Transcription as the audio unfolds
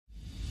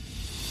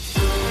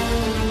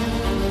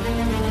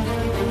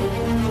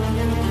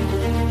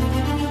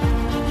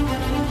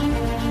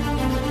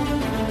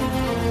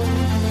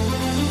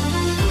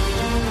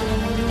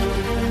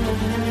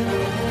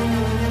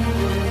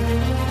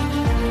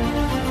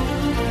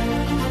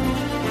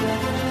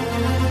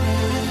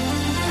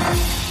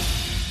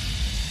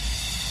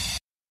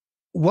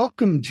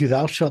Welcome to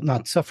Thou Shalt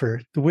Not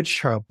Suffer, the Witch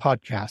Trial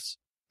podcast.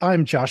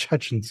 I'm Josh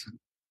Hutchinson.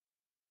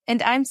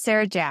 And I'm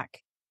Sarah Jack.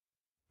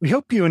 We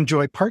hope you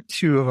enjoy part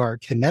 2 of our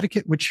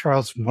Connecticut Witch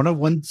Trials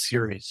 101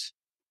 series.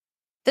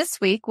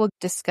 This week, we'll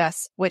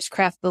discuss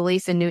witchcraft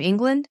beliefs in New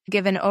England,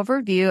 give an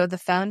overview of the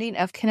founding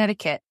of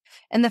Connecticut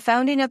and the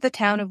founding of the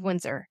town of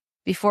Windsor,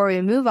 before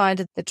we move on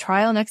to the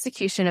trial and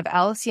execution of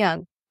Alice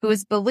Young, who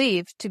is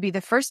believed to be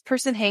the first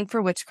person hanged for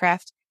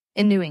witchcraft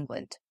in New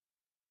England.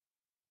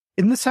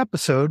 In this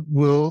episode,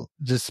 we'll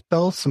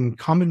dispel some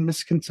common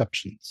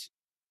misconceptions.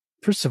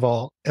 First of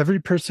all,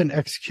 every person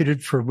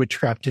executed for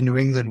witchcraft in New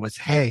England was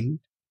hanged,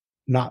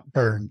 not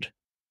burned.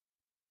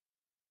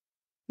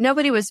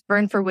 Nobody was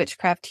burned for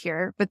witchcraft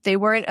here, but they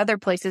were in other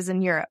places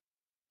in Europe.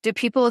 Do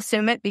people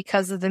assume it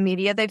because of the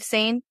media they've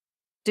seen?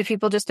 Do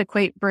people just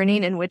equate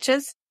burning and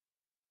witches?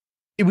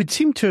 It would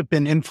seem to have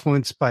been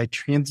influenced by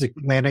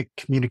transatlantic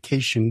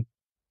communication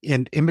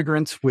and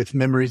immigrants with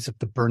memories of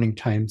the burning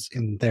times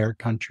in their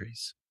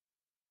countries.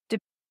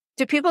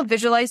 Do people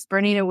visualize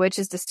burning a witch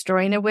as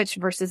destroying a witch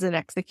versus an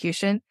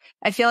execution?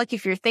 I feel like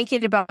if you're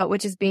thinking about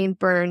witches being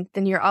burned,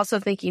 then you're also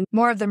thinking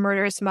more of the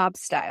murderous mob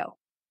style.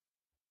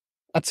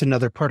 That's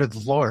another part of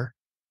the lore.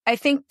 I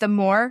think the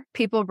more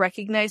people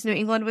recognize New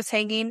England was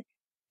hanging,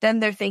 then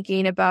they're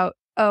thinking about,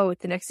 oh,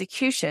 it's an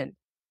execution.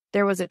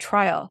 There was a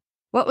trial.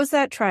 What was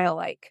that trial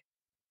like?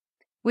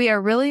 We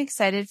are really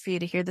excited for you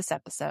to hear this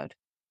episode.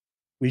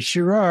 We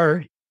sure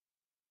are.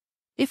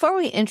 Before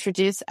we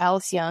introduce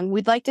Alice Young,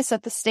 we'd like to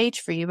set the stage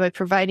for you by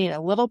providing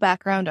a little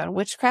background on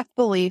witchcraft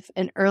belief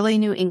in early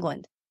New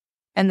England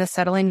and the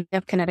settling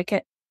of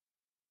Connecticut.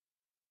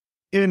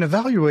 In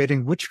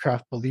evaluating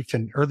witchcraft belief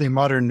in early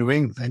modern New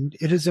England,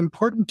 it is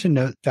important to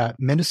note that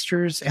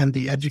ministers and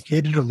the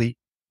educated elite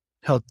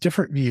held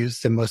different views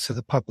than most of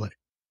the public.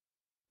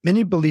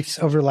 Many beliefs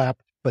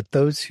overlapped, but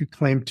those who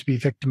claimed to be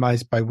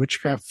victimized by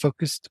witchcraft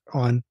focused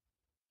on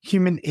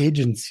human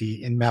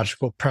agency in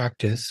magical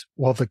practice,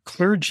 while the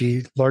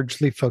clergy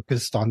largely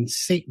focused on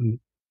Satan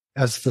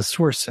as the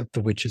source of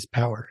the witch's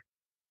power.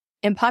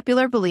 In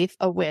popular belief,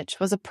 a witch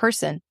was a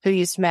person who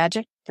used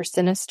magic for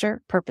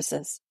sinister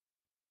purposes.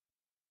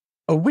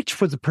 A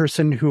witch was a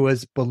person who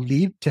was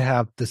believed to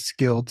have the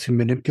skill to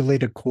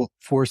manipulate occult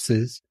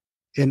forces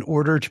in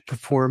order to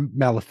perform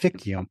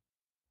maleficium,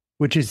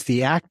 which is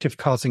the act of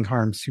causing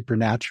harm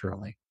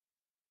supernaturally.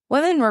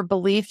 Women were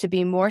believed to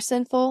be more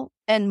sinful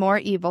and more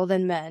evil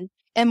than men,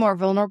 and more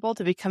vulnerable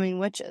to becoming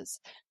witches.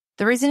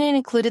 The reasoning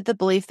included the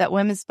belief that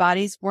women's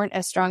bodies weren't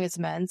as strong as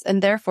men's,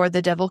 and therefore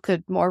the devil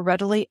could more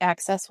readily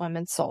access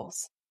women's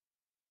souls.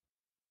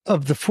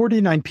 Of the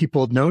 49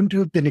 people known to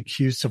have been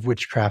accused of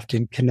witchcraft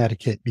in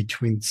Connecticut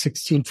between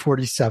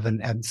 1647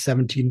 and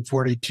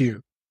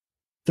 1742,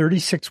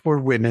 36 were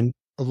women,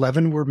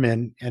 11 were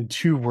men, and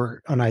 2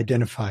 were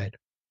unidentified.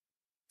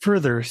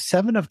 Further,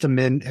 7 of the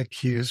men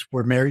accused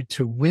were married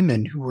to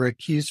women who were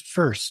accused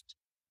first.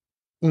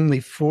 Only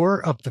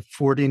 4 of the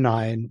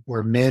 49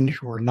 were men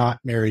who were not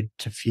married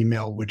to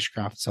female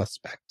witchcraft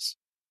suspects.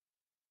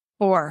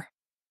 4.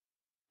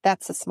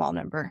 That's a small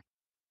number.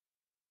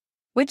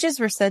 Witches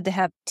were said to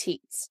have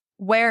teats,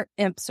 where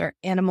imps or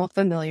animal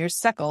familiars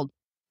suckled.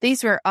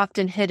 These were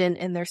often hidden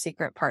in their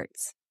secret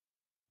parts.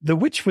 The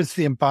witch was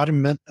the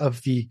embodiment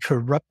of the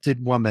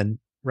corrupted woman.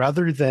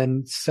 Rather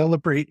than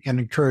celebrate and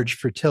encourage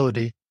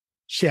fertility,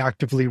 she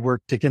actively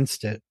worked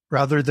against it.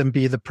 Rather than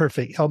be the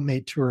perfect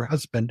helpmate to her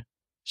husband,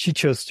 she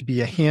chose to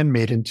be a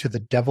handmaiden to the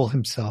devil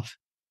himself.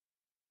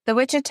 The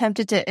witch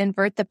attempted to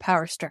invert the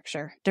power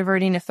structure,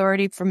 diverting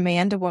authority from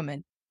man to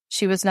woman.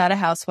 She was not a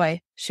housewife.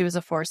 She was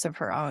a force of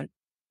her own.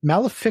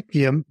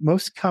 Maleficium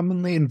most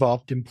commonly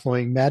involved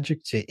employing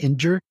magic to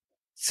injure,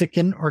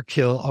 sicken, or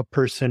kill a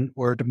person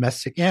or a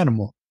domestic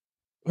animal.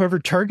 However,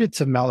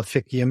 targets of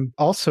maleficium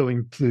also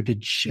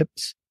included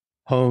ships,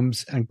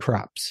 homes, and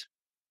crops.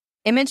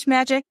 Image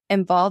magic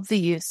involved the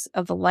use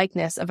of the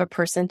likeness of a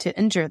person to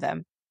injure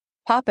them.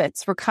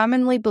 Puppets were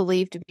commonly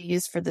believed to be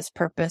used for this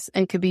purpose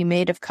and could be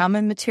made of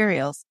common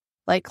materials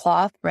like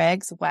cloth,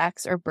 rags,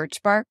 wax, or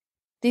birch bark.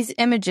 These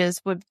images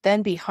would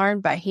then be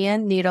harmed by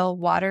hand, needle,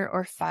 water,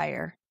 or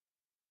fire.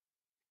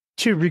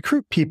 To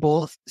recruit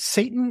people,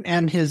 Satan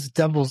and his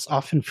devils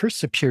often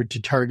first appeared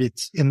to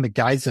targets in the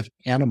guise of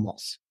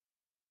animals.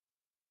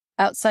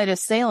 Outside of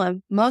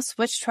Salem, most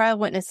witch trial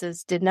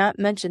witnesses did not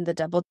mention the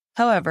devil.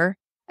 However,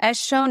 as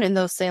shown in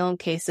those Salem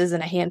cases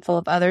and a handful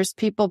of others,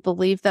 people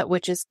believed that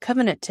witches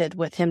covenanted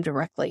with him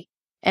directly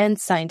and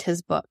signed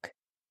his book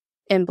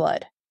in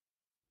blood.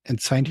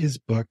 And signed his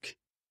book,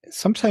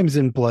 sometimes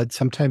in blood,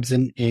 sometimes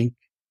in ink,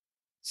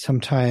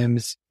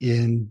 sometimes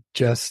in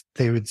just,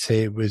 they would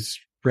say it was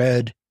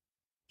red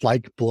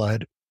like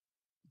blood.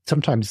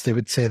 Sometimes they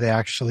would say they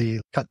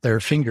actually cut their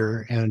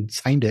finger and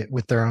signed it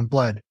with their own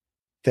blood.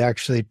 They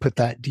actually put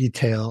that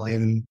detail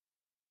in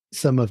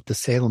some of the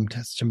Salem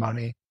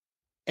testimony.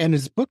 And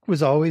his book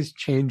was always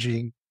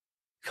changing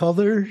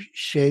color,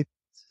 shape,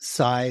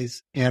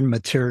 size, and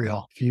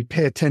material. If you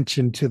pay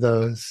attention to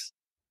those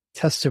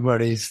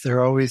testimonies,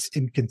 they're always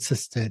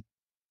inconsistent.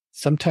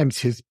 Sometimes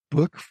his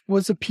book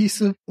was a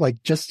piece of,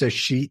 like, just a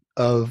sheet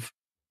of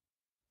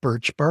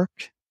birch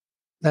bark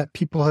that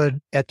people had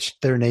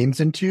etched their names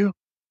into.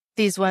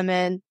 These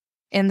women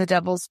in the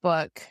devil's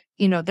book,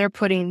 they're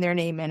putting their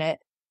name in it.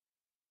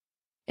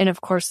 And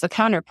of course, the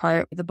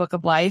counterpart, the book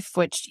of life,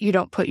 which you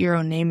don't put your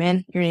own name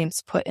in, your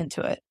name's put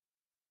into it.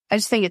 I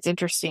just think it's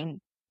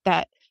interesting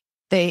that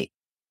they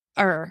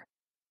are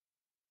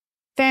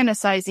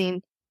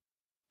fantasizing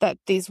that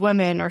these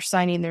women are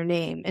signing their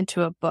name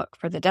into a book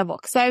for the devil.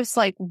 Because I was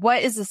like,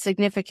 what is the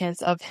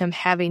significance of him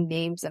having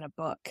names in a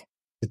book?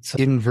 It's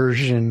an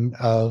inversion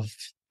of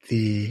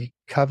the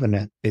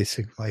covenant,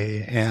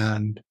 basically,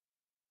 and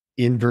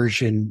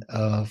inversion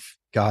of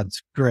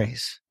God's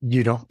grace.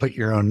 You don't put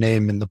your own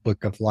name in the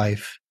book of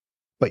life,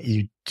 but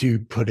you do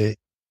put it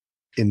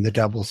in the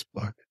devil's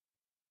book.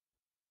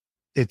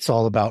 It's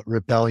all about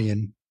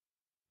rebellion.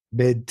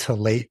 Mid to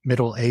late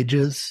Middle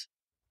Ages,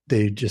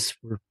 they just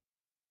were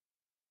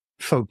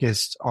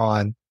focused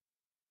on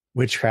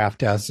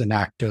witchcraft as an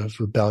act of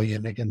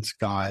rebellion against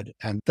God.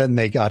 And then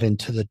they got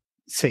into the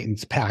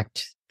Satan's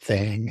Pact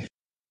thing.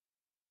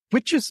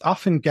 Witches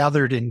often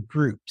gathered in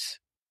groups,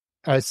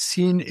 as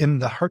seen in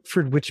the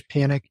Hartford Witch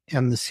Panic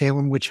and the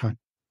Salem Witch Hunt.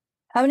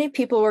 How many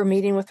people were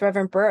meeting with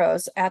Reverend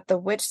Burroughs at the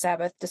witch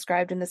Sabbath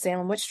described in the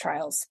Salem witch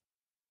trials?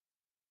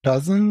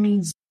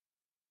 Dozens.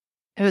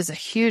 It was a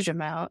huge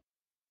amount.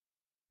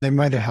 They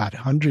might have had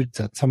hundreds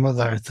at some of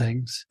their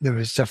things. There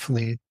was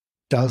definitely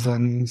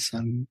dozens,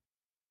 and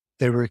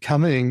they were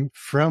coming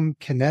from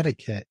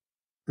Connecticut.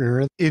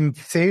 In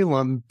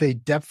Salem, they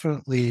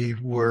definitely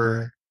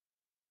were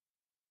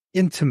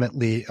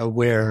intimately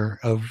aware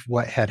of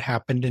what had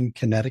happened in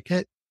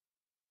Connecticut.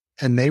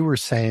 And they were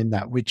saying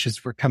that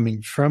witches were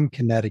coming from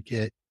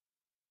Connecticut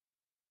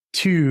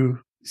to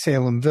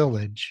Salem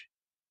Village.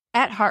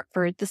 At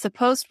Hartford, the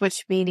supposed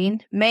witch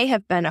meeting may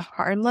have been a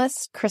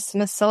harmless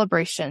Christmas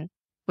celebration,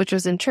 which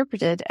was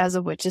interpreted as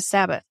a witch's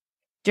Sabbath.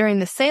 During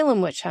the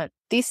Salem witch hunt,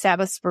 these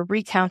Sabbaths were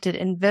recounted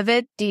in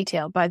vivid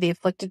detail by the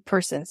afflicted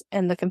persons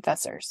and the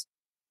confessors.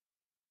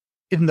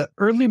 In the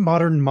early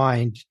modern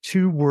mind,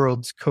 two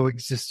worlds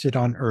coexisted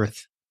on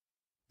Earth,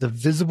 the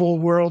visible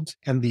world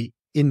and the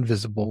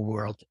invisible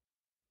world.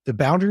 The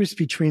boundaries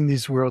between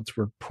these worlds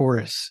were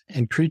porous,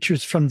 and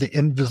creatures from the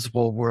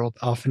invisible world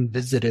often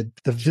visited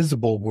the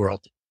visible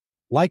world.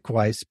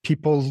 Likewise,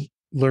 people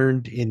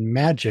learned in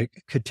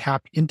magic could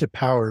tap into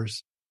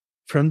powers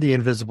from the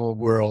invisible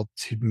world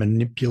to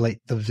manipulate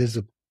the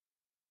visible.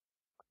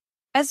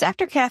 As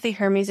Dr. Kathy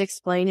Hermes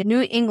explained,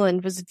 New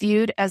England was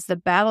viewed as the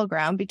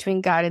battleground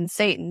between God and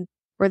Satan,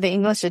 where the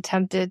English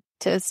attempted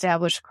to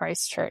establish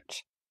Christ's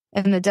church,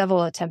 and the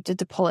devil attempted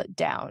to pull it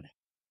down.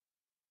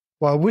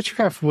 While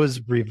witchcraft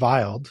was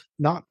reviled,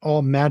 not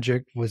all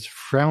magic was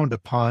frowned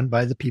upon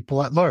by the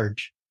people at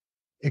large.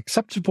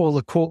 Acceptable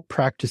occult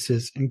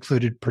practices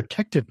included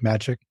protective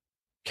magic,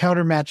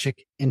 counter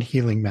magic, and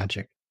healing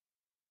magic.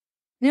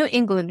 New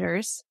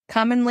Englanders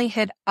commonly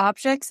hid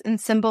objects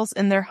and symbols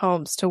in their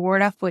homes to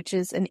ward off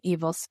witches and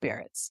evil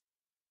spirits.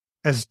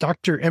 As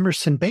Dr.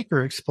 Emerson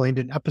Baker explained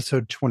in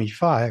episode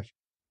 25,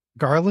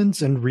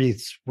 garlands and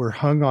wreaths were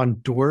hung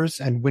on doors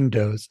and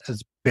windows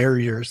as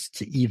barriers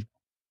to evil.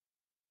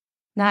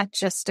 Not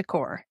just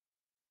decor.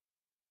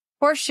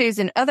 Horseshoes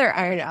and other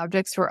iron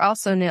objects were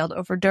also nailed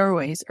over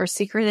doorways or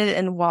secreted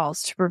in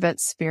walls to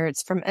prevent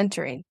spirits from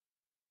entering.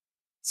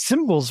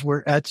 Symbols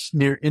were etched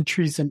near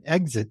entries and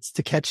exits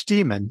to catch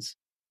demons.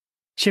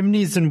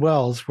 Chimneys and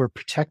wells were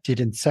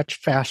protected in such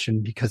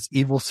fashion because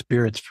evil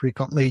spirits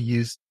frequently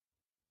used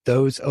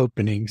those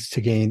openings to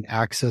gain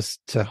access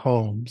to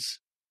homes.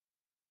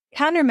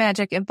 Counter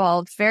magic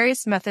involved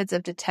various methods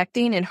of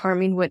detecting and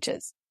harming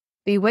witches.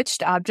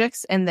 Bewitched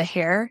objects and the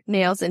hair,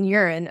 nails, and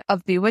urine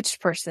of bewitched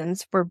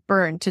persons were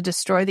burned to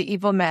destroy the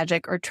evil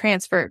magic or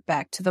transfer it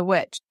back to the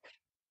witch.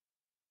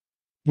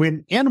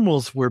 When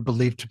animals were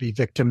believed to be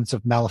victims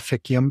of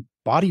maleficium,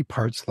 body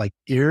parts like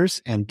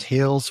ears and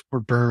tails were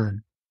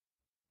burned.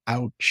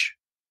 Ouch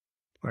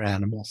for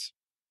animals.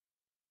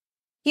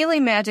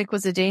 Healing magic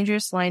was a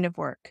dangerous line of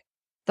work.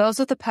 Those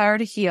with the power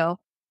to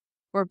heal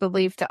were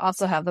believed to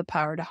also have the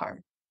power to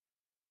harm.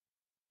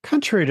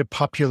 Contrary to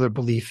popular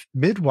belief,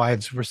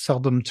 midwives were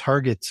seldom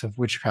targets of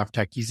witchcraft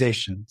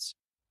accusations.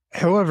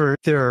 However,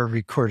 there are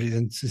recorded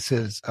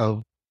instances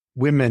of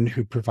women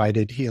who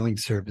provided healing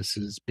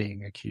services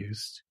being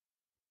accused.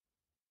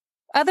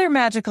 Other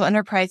magical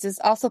enterprises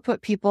also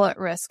put people at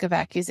risk of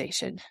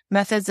accusation.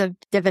 Methods of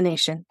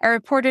divination are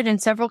reported in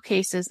several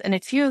cases, and a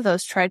few of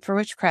those tried for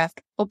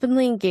witchcraft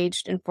openly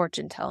engaged in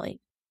fortune-telling.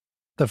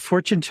 The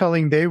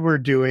fortune-telling they were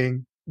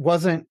doing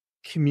wasn't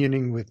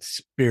communing with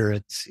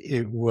spirits.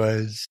 It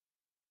was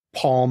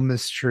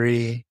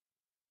palmistry,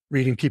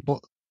 reading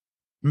people.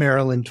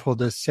 Marilyn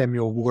told us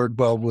Samuel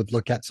Wardwell would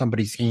look at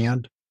somebody's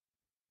hand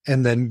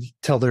and then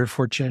tell their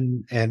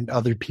fortune, and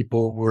other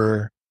people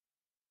were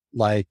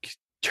like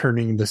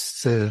turning the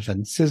sieve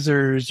and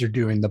scissors or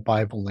doing the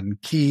Bible and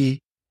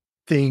key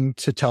thing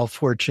to tell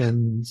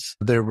fortunes.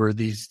 There were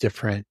these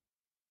different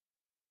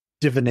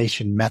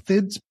divination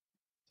methods,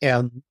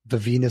 and the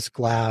Venus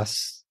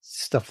glass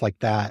stuff like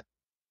that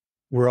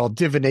were all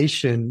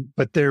divination,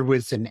 but there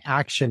was an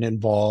action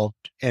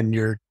involved and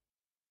you're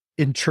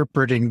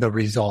interpreting the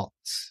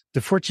results.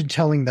 The fortune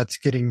telling that's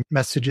getting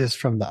messages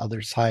from the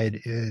other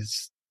side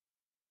is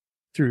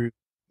through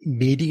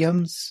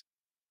mediums,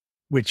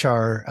 which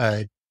are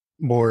a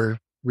more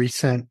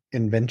recent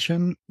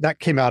invention that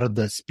came out of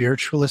the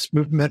spiritualist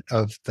movement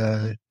of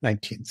the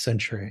 19th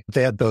century.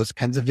 They had those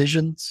kinds of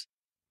visions,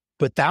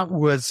 but that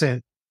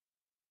wasn't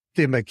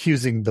them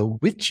accusing the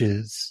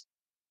witches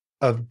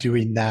of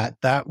doing that.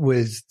 That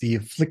was the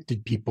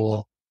afflicted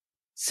people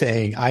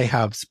saying, I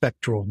have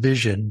spectral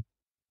vision,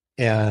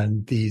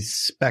 and these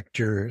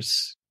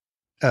specters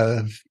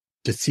of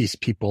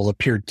deceased people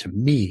appeared to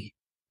me.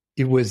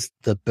 It was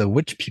the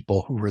bewitched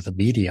people who were the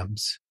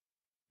mediums,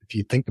 if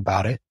you think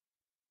about it.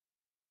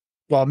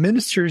 While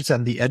ministers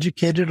and the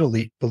educated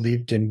elite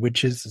believed in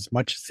witches as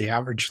much as the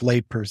average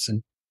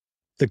layperson,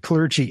 the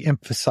clergy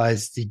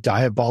emphasized the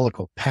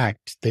diabolical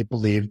pact they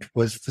believed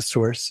was the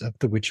source of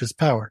the witch's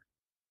power.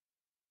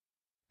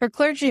 For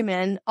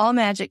clergymen, all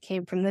magic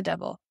came from the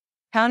devil.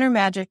 Counter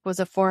magic was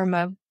a form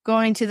of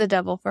going to the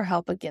devil for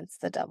help against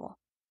the devil.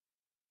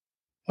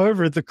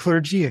 However, the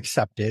clergy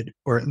accepted,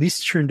 or at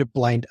least turned a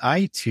blind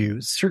eye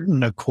to,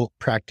 certain occult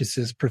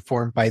practices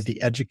performed by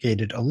the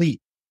educated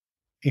elite,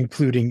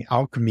 including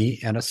alchemy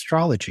and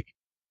astrology.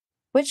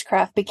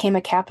 Witchcraft became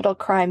a capital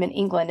crime in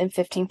England in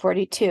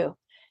 1542,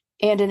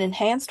 and an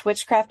enhanced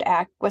Witchcraft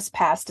Act was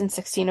passed in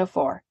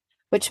 1604,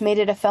 which made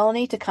it a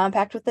felony to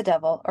compact with the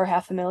devil or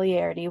have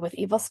familiarity with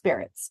evil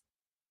spirits.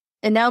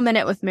 And now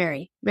Minute with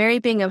Mary. Mary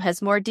Bingham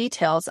has more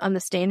details on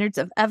the standards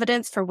of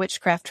evidence for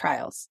witchcraft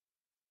trials.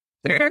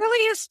 The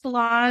earliest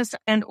laws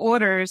and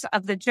orders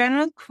of the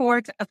General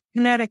Court of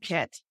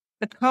Connecticut,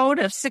 the Code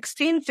of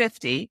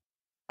 1650,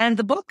 and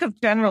the Book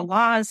of General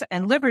Laws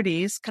and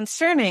Liberties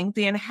concerning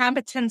the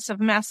inhabitants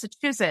of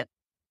Massachusetts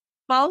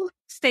both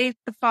state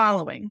the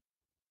following.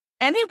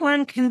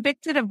 Anyone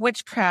convicted of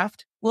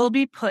witchcraft will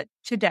be put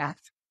to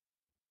death.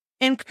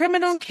 In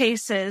criminal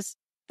cases,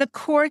 the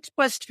court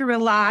was to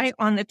rely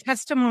on the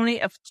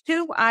testimony of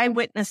 2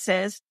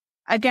 eyewitnesses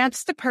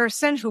against the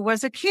person who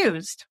was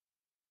accused.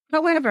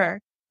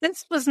 However,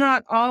 this was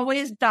not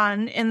always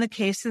done in the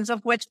cases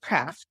of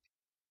witchcraft,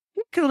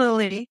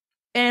 particularly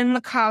in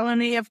the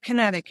colony of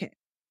Connecticut.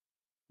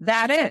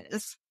 That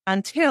is,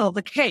 until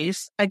the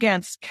case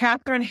against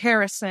Catherine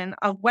Harrison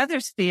of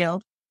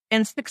Wethersfield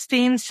in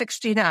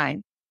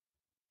 1669.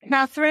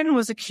 Catherine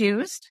was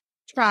accused,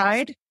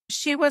 tried.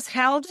 She was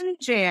held in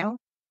jail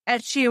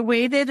as she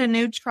awaited a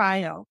new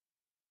trial.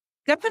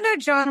 Governor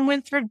John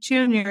Winthrop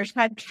Jr.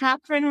 had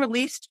Catherine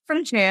released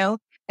from jail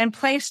and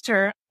placed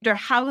her under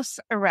house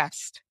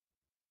arrest.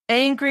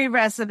 Angry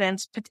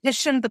residents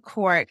petitioned the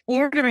court,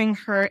 ordering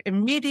her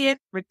immediate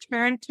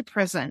return to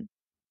prison.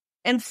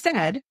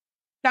 Instead,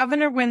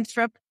 Governor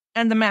Winthrop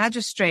and the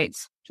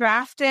magistrates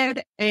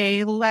drafted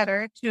a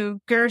letter to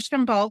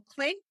Gershom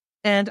Bulkley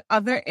and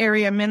other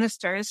area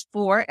ministers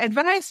for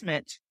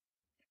advisement.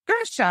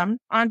 Gershom,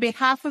 on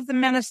behalf of the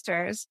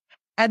ministers,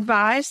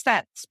 advised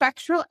that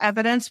spectral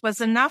evidence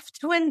was enough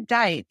to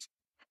indict,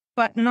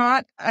 but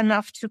not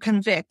enough to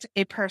convict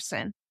a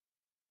person.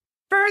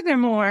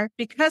 Furthermore,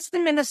 because the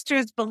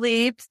ministers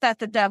believed that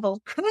the devil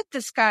could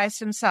disguise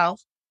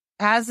himself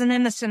as an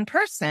innocent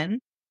person,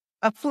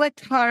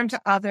 afflict harm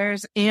to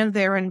others and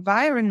their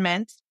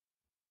environment,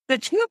 the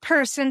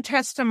 2-person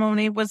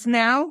testimony was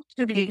now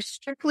to be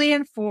strictly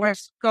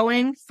enforced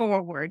going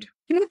forward.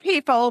 2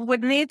 people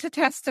would need to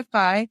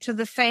testify to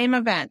the same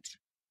event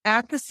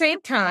at the same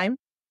time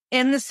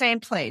in the same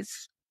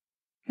place.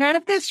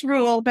 Had this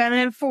rule been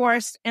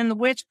enforced in the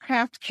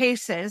witchcraft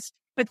cases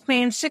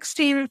between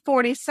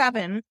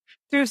 1647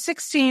 through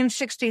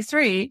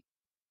 1663,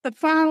 the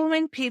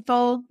following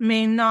people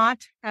may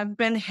not have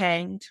been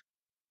hanged: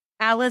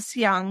 Alice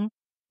Young,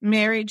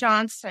 Mary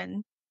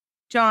Johnson,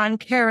 John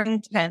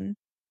Carrington,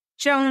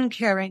 Joan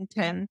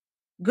Carrington,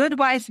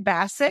 Goodwife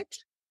Bassett,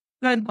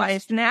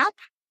 Goodwife Knapp,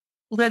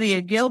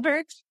 Lydia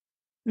Gilbert,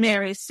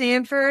 Mary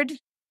Sanford,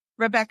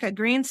 Rebecca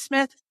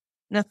Greensmith,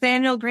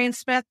 Nathaniel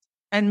Greensmith,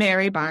 and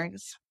Mary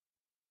Barnes.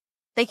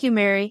 Thank you,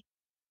 Mary.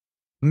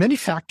 Many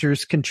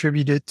factors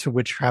contributed to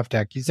witchcraft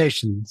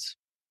accusations.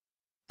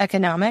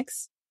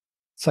 Economics,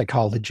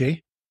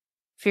 Psychology,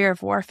 fear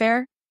of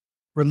warfare,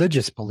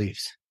 religious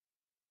beliefs,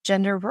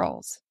 gender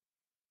roles,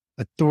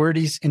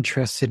 authorities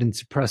interested in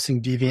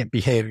suppressing deviant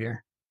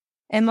behavior,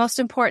 and most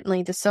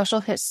importantly, the social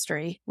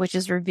history, which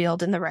is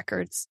revealed in the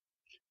records.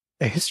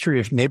 A history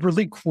of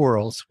neighborly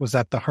quarrels was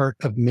at the heart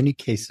of many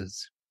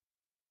cases.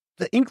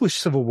 The English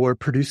Civil War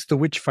produced the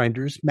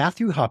witch-finders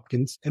Matthew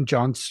Hopkins and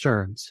John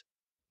Stearns.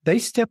 They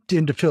stepped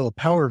in to fill a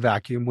power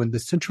vacuum when the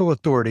central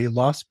authority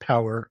lost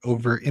power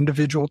over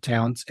individual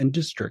towns and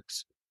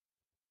districts.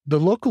 The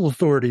local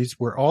authorities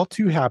were all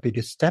too happy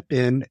to step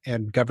in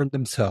and govern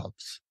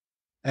themselves.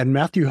 And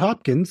Matthew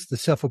Hopkins, the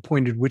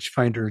self-appointed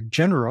witch-finder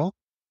general,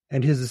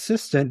 and his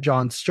assistant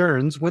John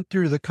Stearns went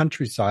through the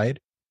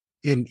countryside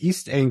in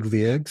East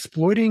Anglia,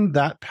 exploiting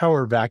that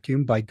power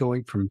vacuum by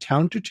going from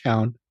town to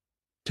town,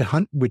 to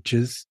hunt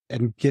witches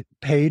and get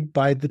paid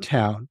by the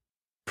town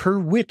per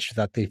witch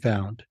that they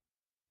found.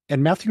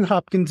 And Matthew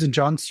Hopkins and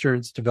John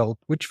Stearns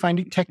developed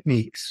witch-finding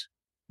techniques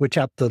which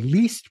at the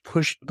least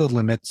pushed the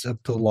limits of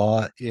the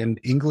law in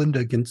England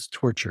against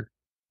torture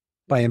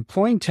by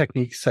employing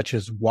techniques such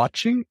as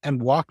watching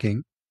and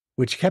walking,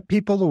 which kept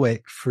people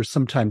awake for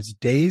sometimes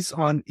days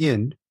on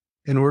end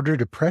in order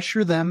to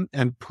pressure them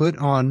and put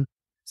on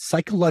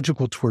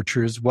psychological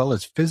torture as well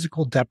as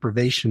physical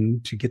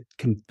deprivation to get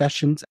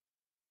confessions.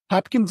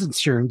 Hopkins and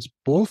Stearns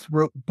both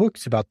wrote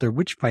books about their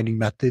witch-finding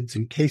methods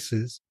and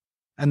cases,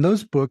 and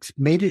those books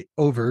made it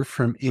over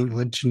from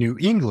England to New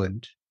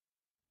England,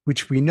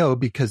 which we know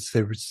because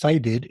they were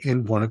cited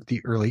in one of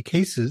the early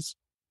cases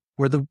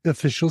where the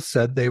officials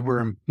said they were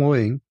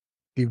employing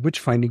the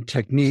witch-finding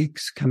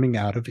techniques coming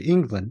out of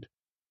England,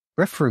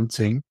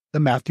 referencing the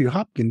Matthew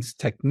Hopkins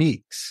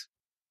techniques.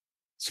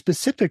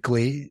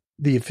 Specifically,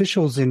 the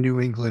officials in New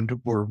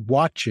England were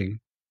watching,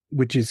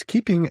 which is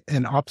keeping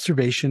an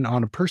observation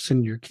on a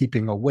person you're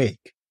keeping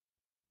awake.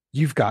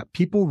 You've got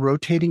people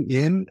rotating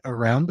in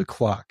around the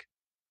clock,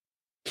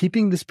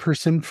 keeping this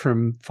person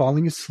from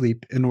falling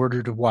asleep in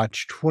order to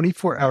watch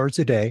 24 hours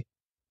a day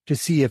to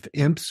see if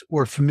imps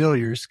or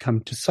familiars come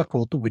to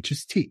suckle the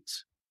witch's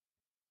teats.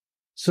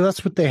 So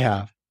that's what they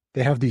have.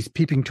 They have these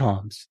peeping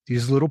toms,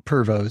 these little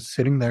pervos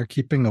sitting there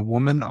keeping a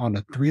woman on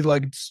a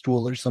 3-legged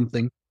stool or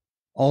something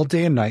all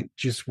day and night,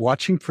 just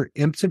watching for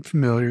imps and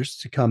familiars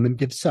to come and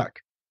give suck.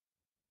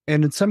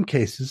 And in some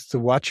cases, the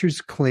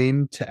watchers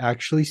claim to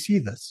actually see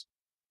this.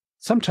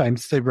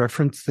 Sometimes they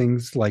reference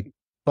things like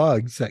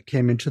bugs that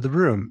came into the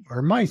room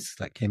or mice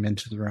that came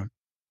into the room.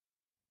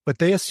 But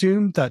they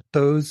assume that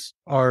those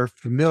are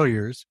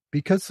familiars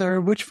because they're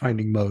in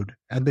witch-finding mode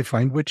and they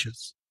find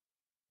witches.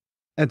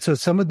 And so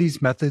some of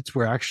these methods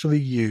were actually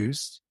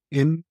used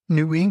in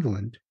New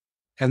England,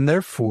 and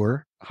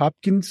therefore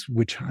Hopkins'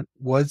 witch hunt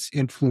was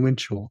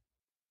influential.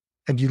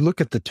 And you look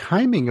at the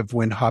timing of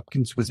when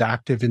Hopkins was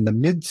active in the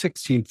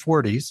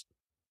mid-1640s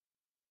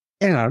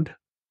and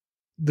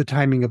the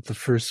timing of the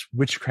first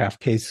witchcraft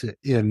case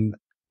in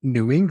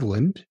New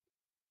England,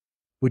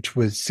 which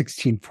was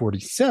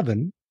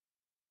 1647,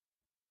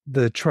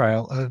 the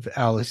trial of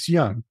Alice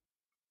Young.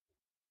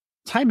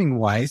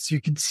 Timing-wise, you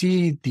can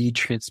see the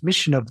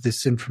transmission of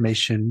this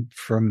information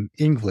from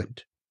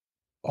England.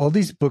 All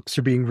these books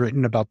are being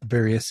written about the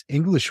various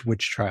English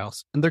witch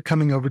trials, and they're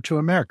coming over to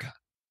America.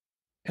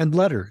 And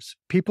letters.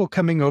 People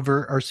coming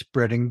over are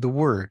spreading the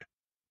word.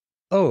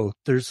 Oh,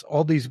 there's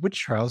all these witch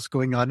trials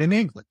going on in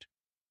England.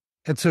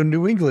 And so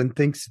New England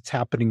thinks it's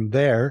happening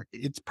there.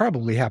 It's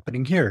probably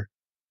happening here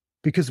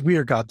because we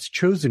are God's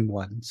chosen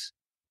ones.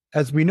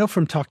 As we know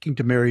from talking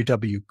to Mary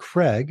W.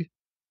 Craig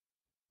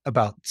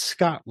about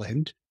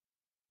Scotland,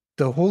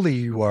 the holier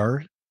you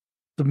are,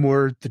 the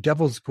more the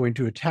devil's going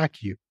to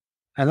attack you.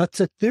 And that's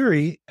a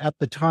theory at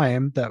the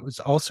time that was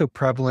also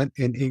prevalent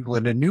in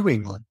England and New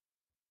England.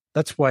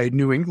 That's why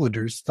New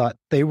Englanders thought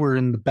they were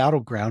in the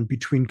battleground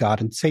between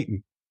God and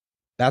Satan.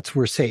 That's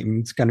where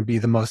Satan's going to be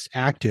the most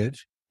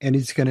active, and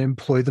he's going to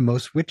employ the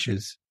most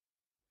witches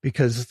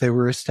because they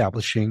were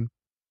establishing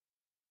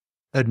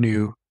a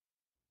new,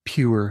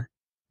 pure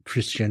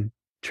Christian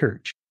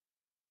church.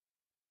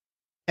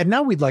 And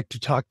now we'd like to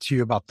talk to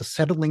you about the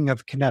settling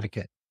of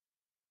Connecticut.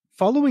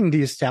 Following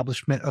the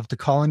establishment of the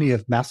colony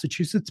of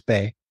Massachusetts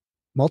Bay,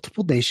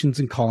 multiple nations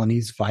and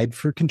colonies vied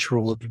for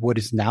control of what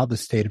is now the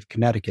state of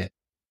Connecticut,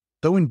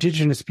 though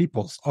indigenous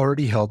peoples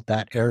already held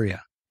that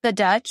area. The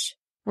Dutch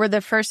were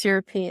the first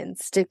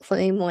Europeans to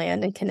claim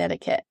land in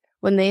Connecticut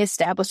when they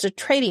established a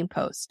trading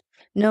post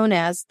known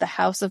as the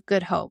House of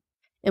Good Hope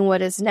in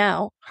what is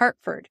now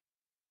Hartford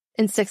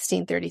in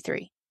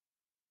 1633.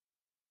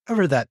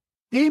 Over that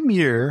same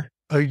year,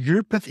 a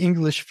group of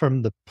English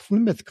from the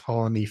Plymouth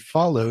colony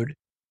followed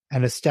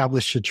and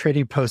established a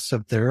trading post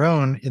of their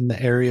own in the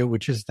area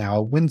which is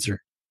now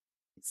Windsor.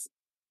 It's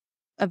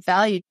of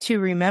value to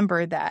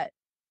remember that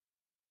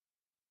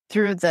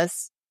through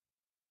this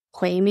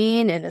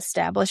claiming and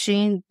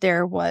establishing,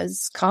 there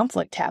was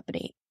conflict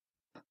happening.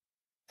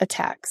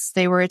 Attacks.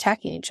 They were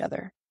attacking each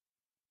other.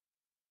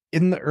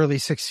 In the early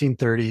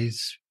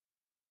 1630s,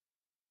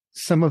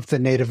 some of the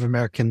Native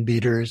American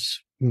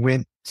leaders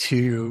went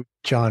to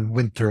John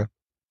Winthrop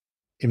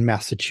in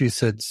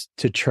Massachusetts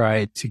to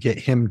try to get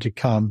him to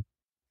come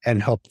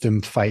and help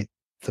them fight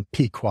the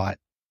Pequot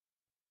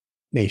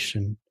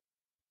Nation.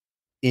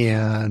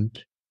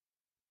 And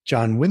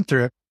John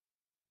Winthrop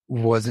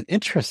wasn't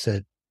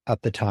interested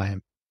at the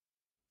time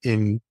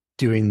in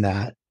doing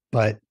that,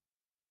 but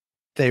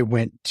they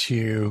went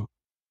to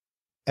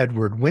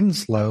Edward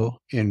Winslow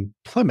in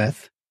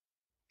Plymouth,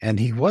 and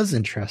he was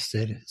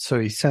interested. So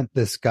he sent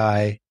this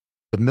guy,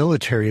 the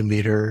military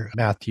leader,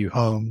 Matthew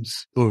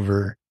Holmes,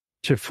 over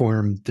to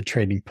form the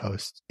trading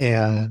post.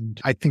 And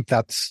I think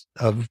that's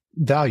of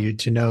value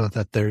to know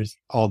that there's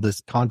all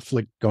this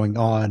conflict going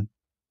on.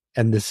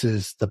 And this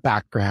is the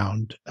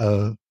background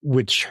of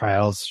witch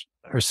trials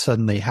are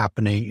suddenly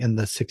happening in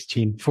the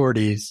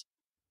 1640s.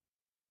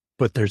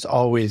 But there's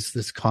always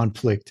this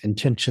conflict and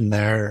tension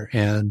there.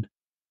 And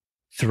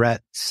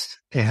threats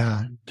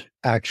and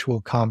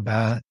actual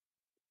combat.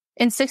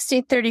 In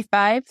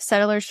 1635,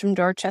 settlers from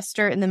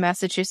Dorchester in the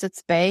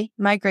Massachusetts Bay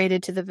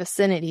migrated to the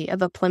vicinity of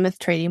the Plymouth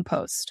trading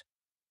post.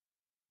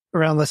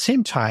 Around the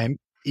same time,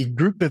 a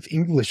group of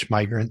English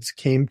migrants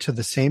came to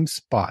the same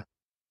spot,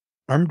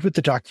 armed with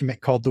a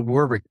document called the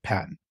Warwick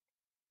Patent,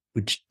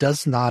 which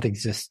does not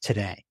exist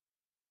today.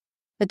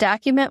 The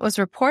document was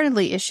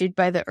reportedly issued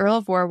by the Earl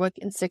of Warwick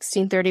in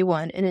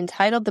 1631 and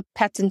entitled the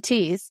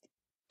Patentees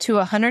to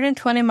a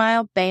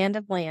 120-mile band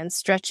of land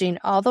stretching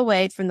all the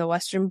way from the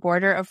western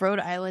border of Rhode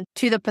Island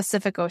to the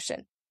Pacific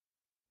Ocean.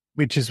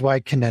 Which is why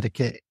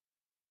Connecticut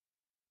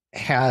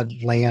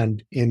had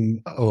land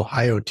in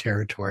Ohio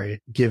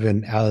territory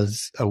given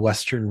as a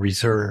Western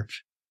reserve.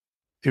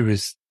 It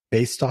was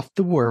based off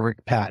the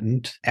Warwick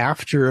Patent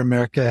after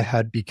America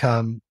had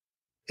become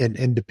an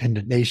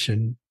independent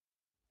nation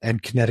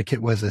and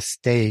Connecticut was a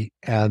state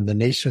and the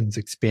nation's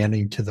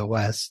expanding to the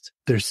west.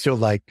 They're still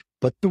like,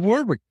 but the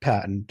Warwick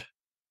Patent.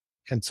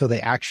 And so they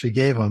actually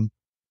gave them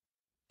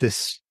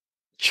this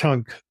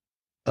chunk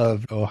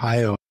of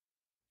Ohio.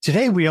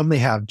 Today, we only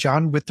have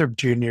John Winthrop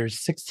Jr.'s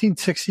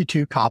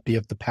 1662 copy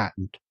of the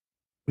patent,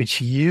 which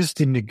he used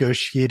in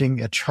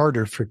negotiating a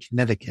charter for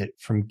Connecticut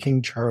from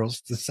King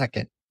Charles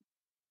II.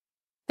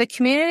 The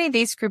community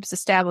these groups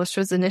established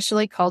was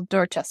initially called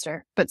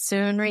Dorchester, but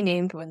soon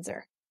renamed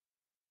Windsor.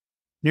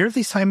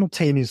 Nearly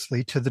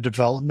simultaneously to the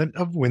development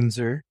of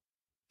Windsor,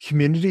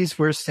 communities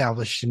were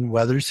established in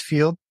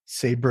Wethersfield,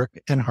 Saybrook,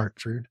 and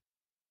Hartford.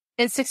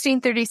 In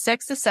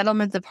 1636, the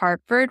settlements of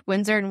Hartford,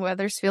 Windsor, and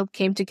Wethersfield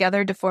came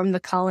together to form the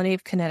colony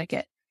of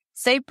Connecticut.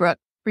 Saybrook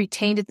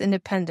retained its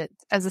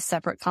independence as a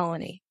separate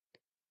colony.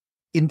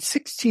 In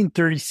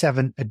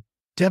 1637, a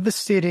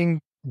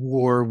devastating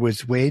war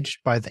was waged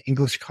by the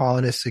English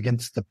colonists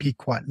against the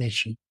Pequot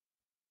Nation.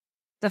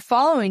 The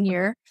following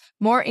year,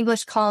 more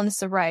English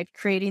colonists arrived,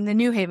 creating the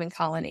New Haven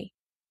colony.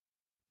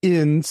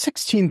 In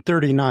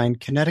 1639,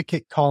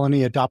 Connecticut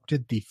colony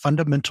adopted the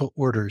Fundamental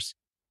Orders,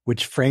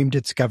 which framed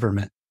its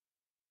government.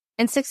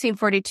 In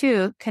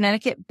 1642,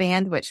 Connecticut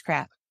banned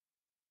witchcraft.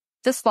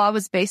 This law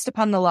was based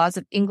upon the laws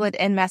of England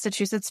and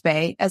Massachusetts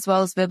Bay, as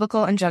well as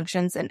biblical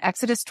injunctions in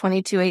Exodus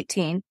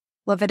 22:18,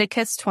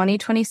 Leviticus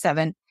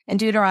 20:27, and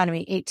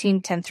Deuteronomy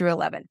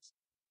 18:10-11.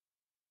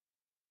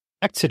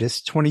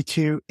 Exodus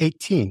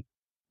 22:18,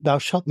 thou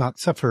shalt not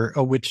suffer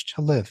a witch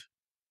to live.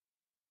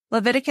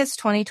 Leviticus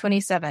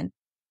 20:27,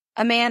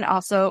 a man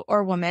also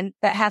or woman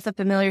that hath a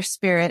familiar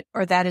spirit,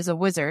 or that is a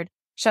wizard,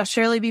 shall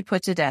surely be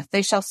put to death.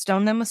 They shall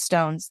stone them with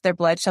stones, their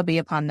blood shall be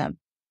upon them.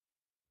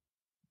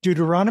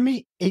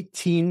 Deuteronomy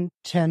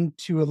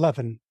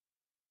 18:10-11.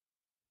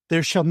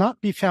 There shall not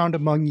be found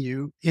among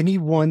you any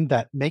one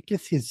that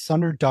maketh his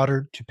son or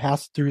daughter to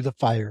pass through the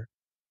fire,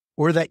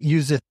 or that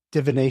useth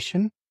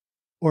divination,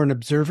 or an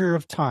observer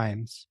of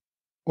times,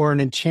 or an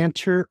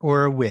enchanter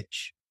or a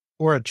witch,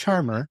 or a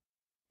charmer,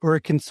 or a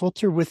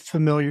consulter with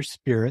familiar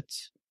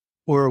spirits,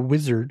 or a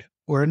wizard,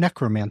 or a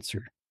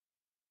necromancer.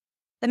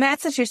 The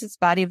Massachusetts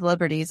Body of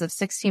Liberties of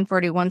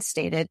 1641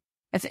 stated,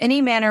 if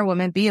any man or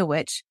woman be a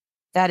witch,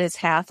 that is,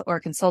 hath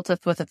or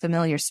consulteth with a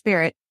familiar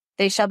spirit,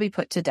 they shall be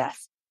put to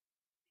death.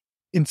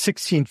 In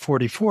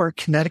 1644,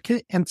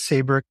 Connecticut and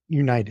Saybrook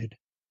united.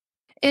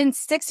 In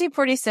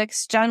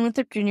 1646, John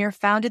Winthrop Jr.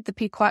 founded the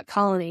Pequot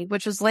Colony,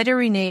 which was later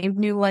renamed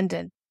New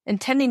London,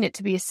 intending it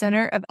to be a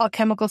center of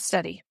alchemical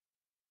study.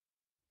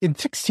 In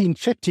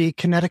 1650,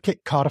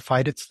 Connecticut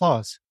codified its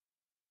laws.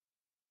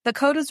 The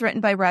code was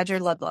written by Roger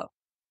Ludlow,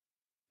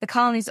 the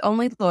colony's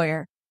only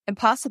lawyer and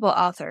possible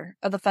author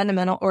of the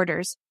Fundamental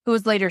Orders, who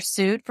was later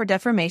sued for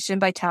defamation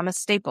by Thomas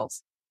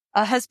Staples,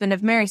 a husband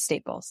of Mary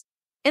Staples.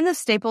 In the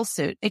Staples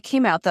suit, it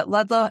came out that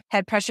Ludlow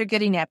had pressure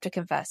getting Knapp to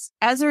confess.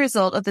 As a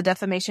result of the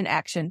defamation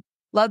action,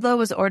 Ludlow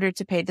was ordered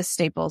to pay the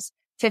Staples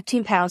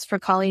 £15 for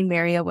calling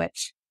Mary a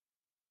witch.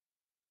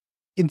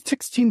 In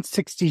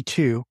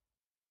 1662,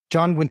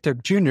 John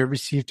Winthrop Jr.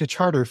 received a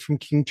charter from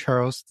King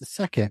Charles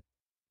II,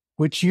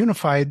 which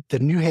unified the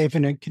New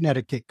Haven and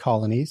Connecticut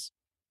colonies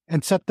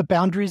and set the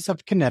boundaries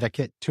of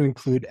Connecticut to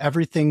include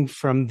everything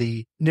from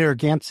the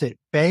Narragansett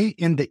Bay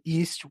in the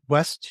east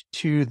west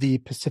to the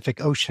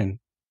Pacific Ocean.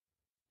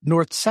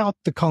 North-south,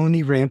 the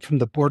colony ran from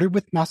the border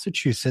with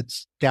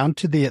Massachusetts down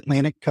to the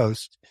Atlantic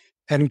coast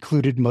and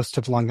included most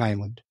of Long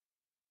Island.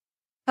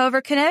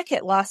 However,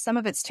 Connecticut lost some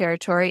of its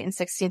territory in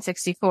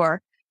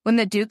 1664 when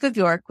the Duke of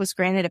York was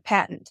granted a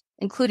patent,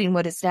 including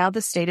what is now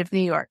the state of New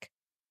York.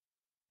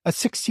 A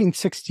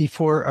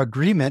 1664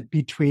 agreement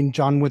between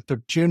John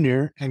Winthrop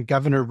Jr. and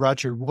Governor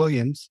Roger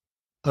Williams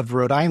of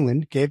Rhode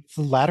Island gave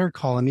the latter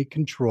colony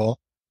control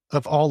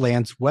of all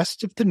lands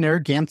west of the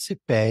Narragansett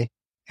Bay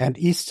and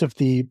east of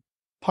the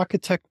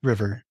Pawcatuck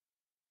River.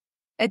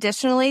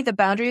 Additionally, the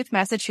boundary with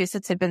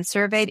Massachusetts had been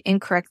surveyed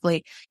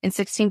incorrectly in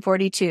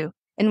 1642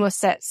 and was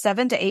set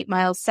 7 to 8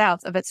 miles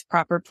south of its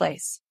proper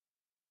place.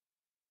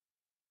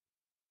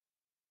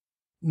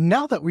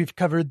 Now that we've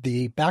covered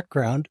the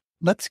background,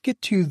 let's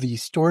get to the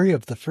story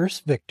of the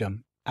first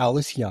victim,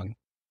 Alice Young.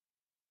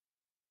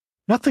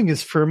 Nothing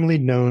is firmly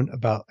known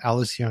about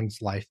Alice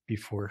Young's life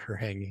before her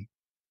hanging.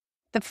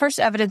 The first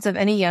evidence of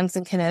any Youngs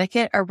in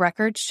Connecticut are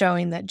records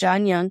showing that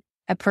John Young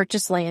had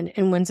purchased land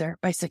in Windsor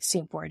by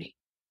 1640.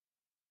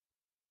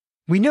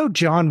 We know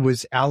John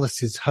was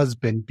Alice's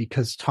husband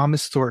because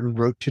Thomas Thornton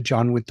wrote to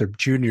John Winthrop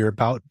Jr.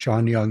 about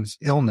John Young's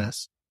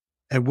illness,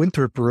 and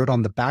Winthrop wrote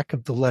on the back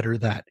of the letter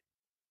that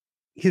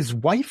his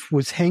wife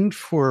was hanged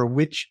for a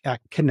witch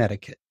at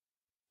Connecticut.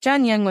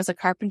 John Young was a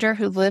carpenter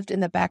who lived in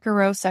the Backer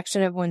Row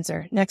section of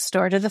Windsor, next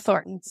door to the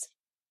Thorntons.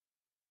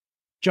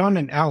 John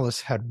and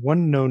Alice had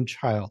one known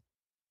child,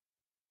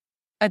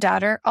 A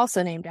daughter,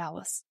 also named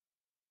Alice.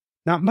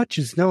 Not much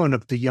is known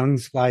of the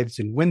Youngs' lives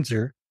in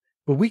Windsor,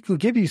 but we can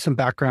give you some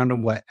background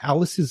on what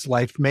Alice's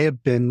life may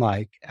have been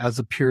like as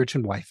a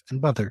Puritan wife and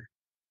mother.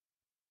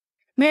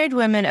 Married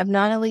women of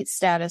non-elite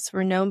status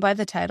were known by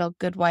the title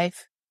good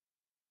wife.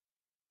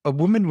 A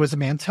woman was a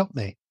man's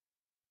helpmate.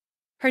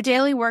 Her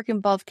daily work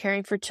involved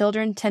caring for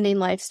children, tending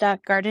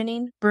livestock,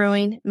 gardening,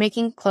 brewing,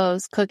 making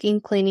clothes, cooking,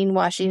 cleaning,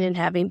 washing, and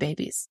having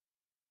babies.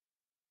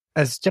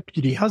 As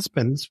deputy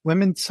husbands,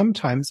 women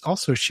sometimes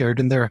also shared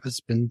in their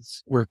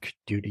husbands' work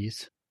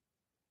duties.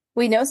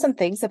 We know some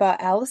things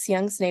about Alice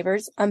Young's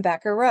neighbors on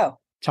Backer Row.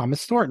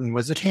 Thomas Thornton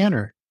was a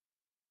tanner.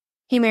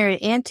 He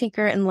married Anne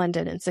Tinker in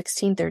London in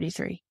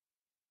 1633.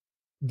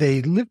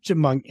 They lived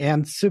among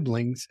Anne's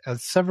siblings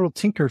as several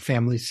Tinker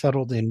families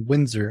settled in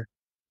Windsor,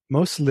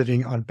 most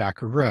living on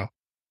Backer Row.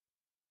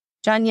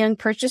 John Young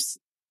purchased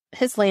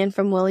his land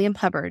from William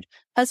Hubbard,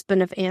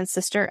 husband of Anne's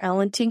sister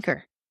Ellen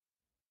Tinker.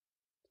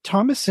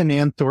 Thomas and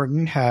Anne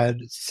Thornton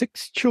had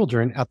 6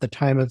 children at the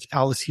time of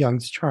Alice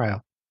Young's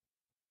trial.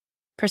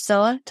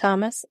 Priscilla,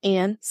 Thomas,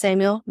 Anne,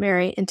 Samuel,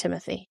 Mary, and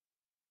Timothy.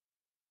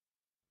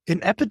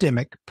 An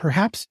epidemic,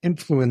 perhaps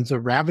influenza,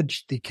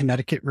 ravaged the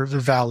Connecticut River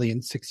Valley in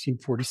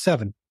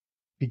 1647,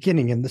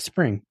 beginning in the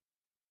spring.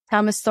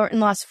 Thomas Thornton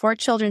lost 4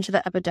 children to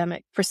the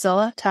epidemic: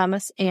 Priscilla,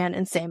 Thomas, Anne,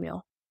 and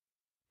Samuel.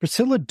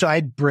 Priscilla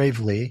died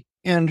bravely,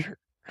 and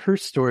her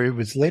story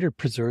was later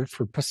preserved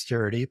for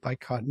posterity by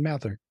Cotton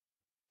Mather.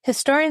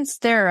 Historians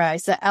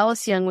theorize that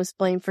Alice Young was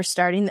blamed for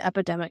starting the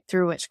epidemic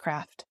through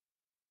witchcraft.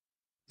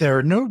 There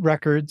are no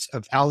records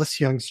of Alice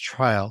Young's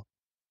trial,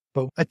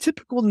 but a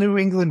typical New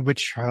England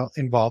witch trial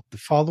involved the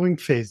following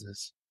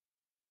phases.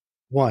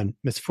 1.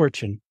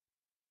 Misfortune.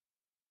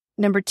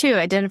 Number 2,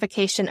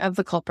 identification of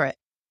the culprit.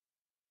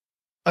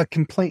 A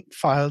complaint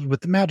filed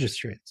with the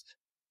magistrates.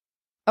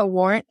 A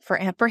warrant for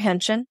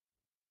apprehension.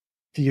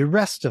 The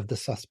arrest of the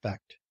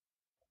suspect.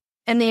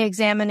 And the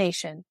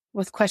examination,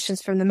 with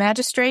questions from the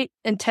magistrate,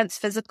 intense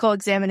physical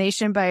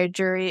examination by a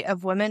jury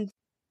of women,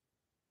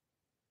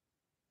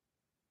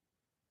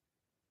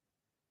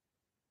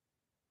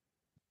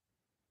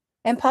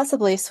 and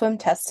possibly a swim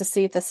test to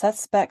see if the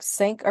suspect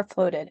sank or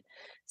floated.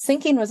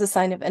 Sinking was a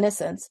sign of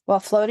innocence,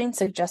 while floating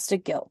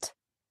suggested guilt.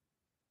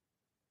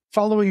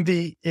 Following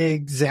the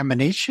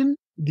examination,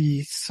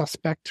 the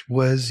suspect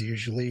was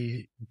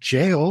usually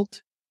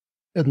jailed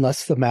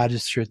unless the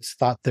magistrates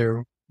thought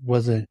there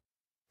wasn't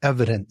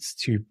evidence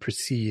to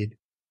proceed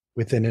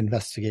with an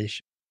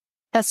investigation.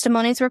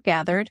 Testimonies were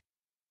gathered.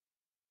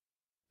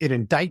 An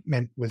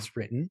indictment was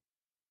written.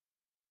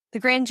 The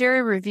grand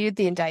jury reviewed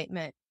the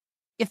indictment.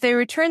 If they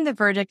return the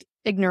verdict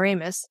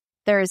ignoramus,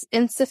 there is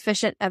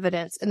insufficient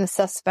evidence and the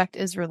suspect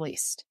is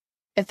released.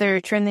 If they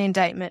return the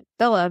indictment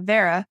billa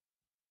vera,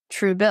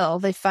 true bill,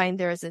 they find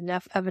there is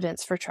enough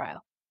evidence for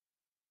trial.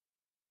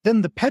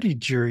 Then the petty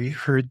jury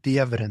heard the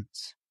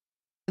evidence.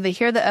 They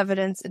hear the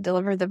evidence and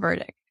deliver the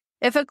verdict.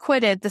 If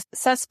acquitted, the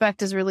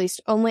suspect is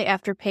released only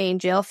after paying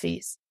jail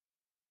fees.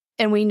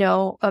 And we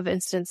know of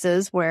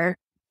instances where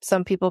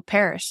some people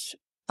perished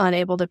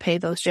unable to pay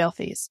those jail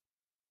fees.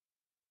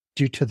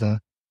 Due to the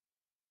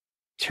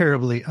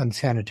terribly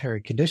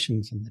unsanitary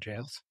conditions in the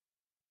jails.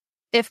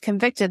 If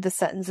convicted, the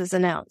sentence is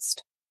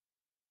announced.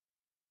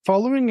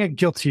 Following a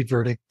guilty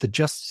verdict, the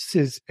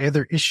justices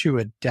either issue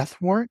a death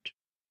warrant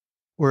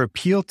or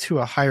appeal to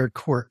a higher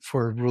court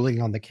for a ruling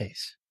on the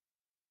case.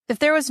 If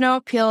there was no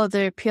appeal or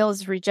the appeal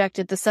is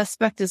rejected, the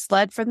suspect is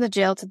led from the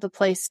jail to the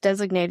place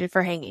designated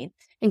for hanging.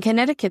 In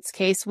Connecticut's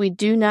case, we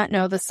do not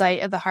know the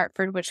site of the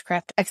Hartford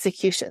witchcraft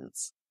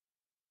executions.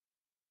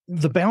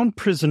 The bound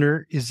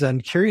prisoner is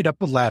then carried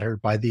up a ladder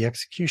by the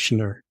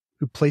executioner,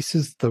 who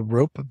places the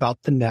rope about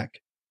the neck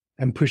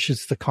and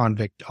pushes the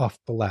convict off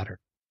the ladder.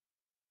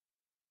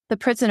 The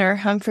prisoner,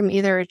 hung from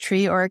either a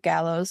tree or a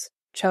gallows,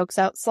 chokes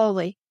out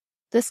slowly.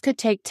 This could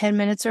take 10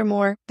 minutes or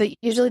more, but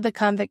usually the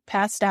convict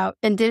passed out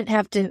and didn't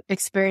have to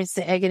experience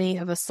the agony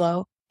of a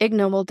slow,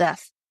 ignoble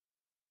death.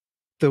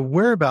 The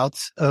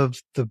whereabouts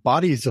of the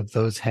bodies of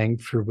those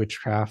hanged for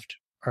witchcraft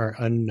are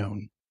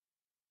unknown.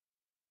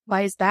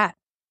 Why is that?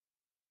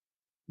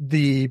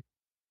 The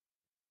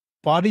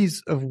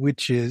bodies of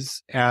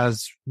witches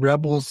as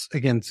rebels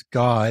against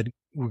God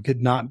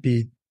could not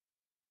be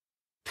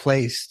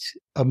placed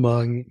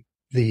among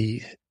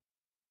the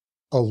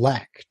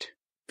elect,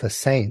 the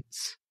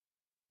saints,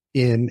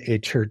 in a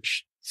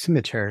church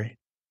cemetery.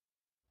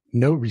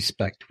 No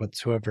respect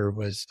whatsoever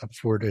was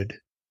afforded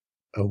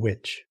a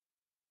witch.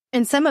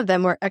 And some of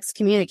them were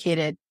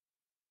excommunicated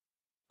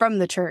from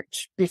the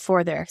church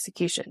before their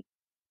execution.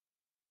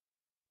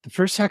 The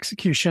first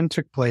execution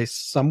took place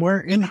somewhere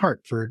in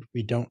Hartford.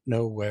 We don't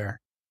know where.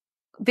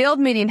 The old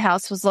meeting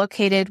house was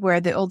located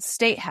where the old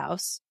State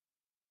House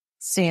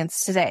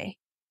stands today.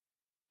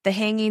 The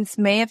hangings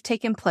may have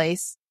taken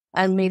place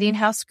on Meeting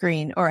House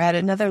Green or at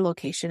another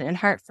location in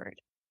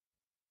Hartford.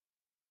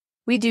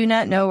 We do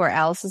not know where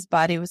Alice's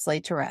body was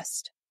laid to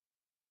rest.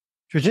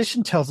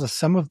 Tradition tells us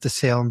some of the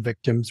Salem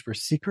victims were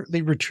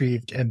secretly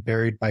retrieved and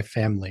buried by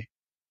family.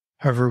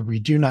 However, we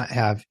do not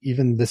have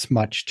even this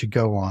much to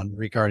go on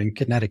regarding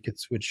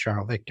Connecticut's witch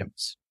trial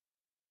victims.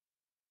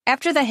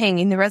 After the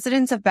hanging, the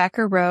residents of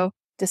Backer Row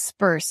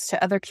dispersed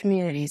to other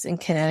communities in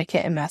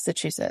Connecticut and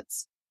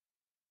Massachusetts.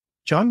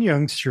 John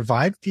Young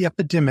survived the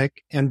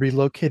epidemic and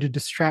relocated to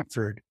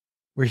Stratford,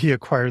 where he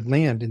acquired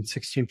land in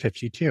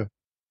 1652.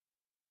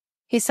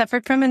 He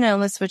suffered from an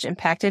illness which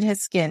impacted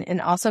his skin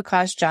and also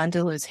caused John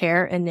to lose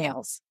hair and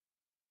nails.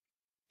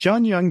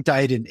 John Young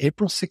died in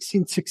April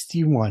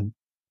 1661,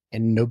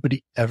 and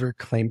nobody ever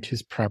claimed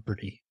his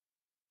property.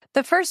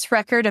 The first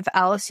record of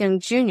Alice Young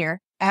Jr.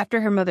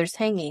 after her mother's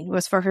hanging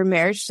was for her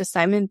marriage to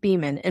Simon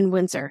Beeman in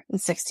Windsor in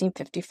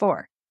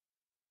 1654.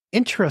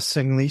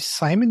 Interestingly,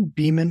 Simon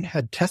Beeman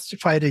had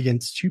testified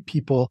against two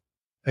people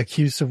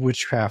accused of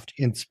witchcraft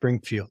in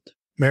Springfield,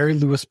 Mary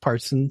Louise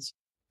Parsons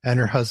and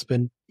her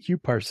husband, Hugh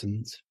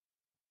Parsons.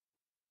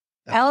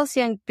 Alice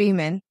Young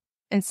Beeman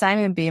and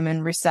Simon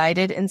Beeman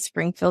resided in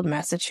Springfield,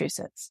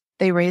 Massachusetts.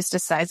 They raised a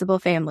sizable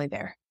family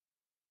there.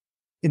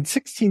 In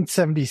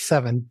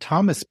 1677,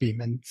 Thomas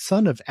Beeman,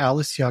 son of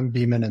Alice Young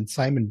Beeman and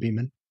Simon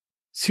Beeman,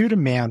 sued a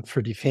man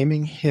for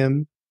defaming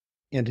him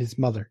and his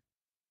mother.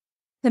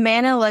 The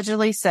man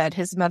allegedly said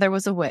his mother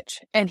was a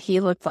witch, and he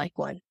looked like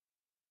one.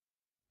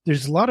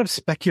 There's a lot of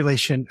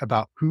speculation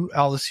about who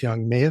Alice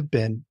Young may have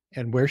been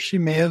and where she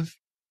may have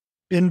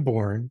been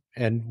born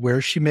and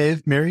where she may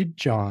have married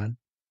John,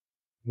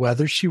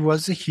 whether she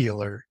was a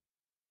healer.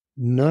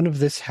 None of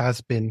this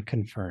has been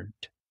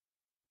confirmed.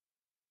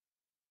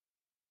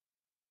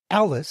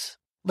 Alice,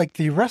 like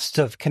the rest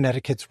of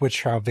Connecticut's witch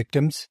trial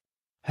victims,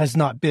 has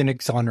not been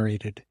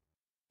exonerated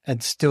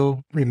and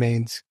still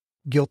remains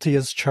guilty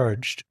as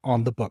charged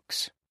on the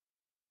books.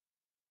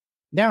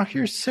 Now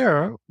here's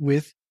Sarah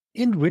with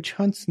End Witch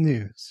Hunts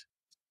News.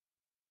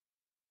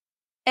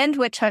 End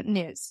Witch Hunt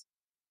News.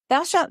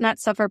 Thou Shalt Not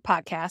Suffer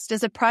podcast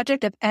is a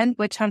project of End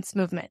Witch Hunts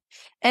movement.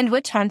 End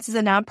Witch Hunts is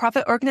a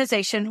nonprofit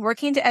organization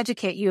working to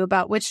educate you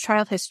about witch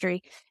trial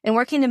history and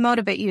working to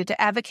motivate you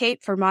to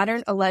advocate for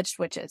modern alleged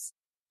witches.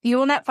 You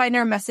will not find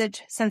our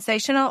message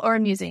sensational or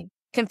amusing,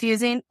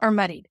 confusing, or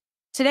muddied.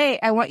 Today,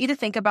 I want you to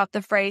think about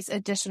the phrase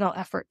additional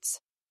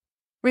efforts.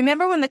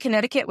 Remember when the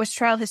Connecticut witch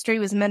trial history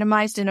was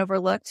minimized and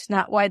overlooked,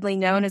 not widely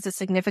known as a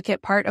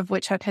significant part of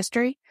witch hunt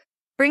history?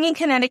 Bringing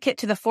Connecticut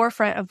to the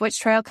forefront of witch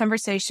trial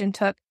conversation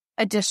took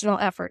additional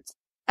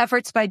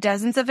efforts by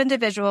dozens of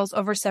individuals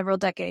over several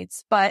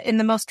decades. But in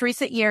the most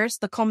recent years,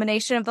 the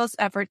culmination of those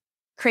efforts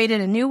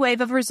created a new wave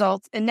of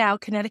results, and now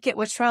Connecticut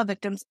witch trial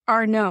victims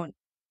are known.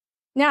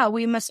 Now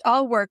we must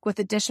all work with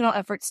additional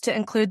efforts to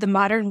include the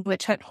modern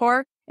witch hunt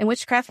horror and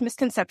witchcraft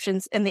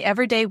misconceptions in the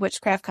everyday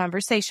witchcraft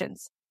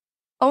conversations.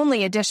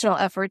 Only additional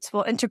efforts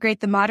will integrate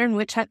the modern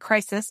witch hunt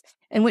crisis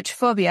and witch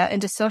phobia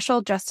into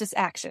social justice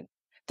action.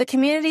 The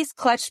communities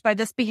clutched by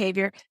this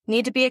behavior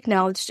need to be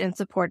acknowledged and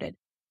supported.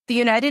 The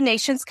United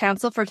Nations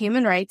Council for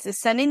Human Rights is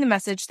sending the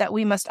message that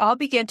we must all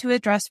begin to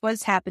address what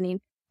is happening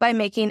by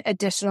making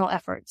additional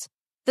efforts.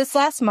 This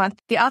last month,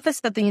 the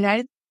Office of the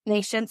United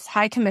Nations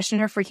High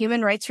Commissioner for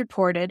Human Rights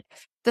reported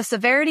the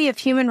severity of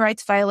human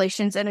rights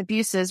violations and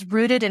abuses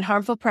rooted in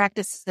harmful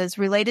practices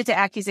related to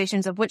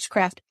accusations of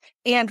witchcraft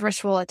and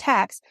ritual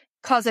attacks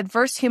cause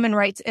adverse human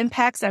rights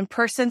impacts on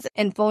persons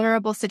in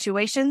vulnerable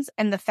situations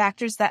and the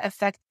factors that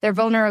affect their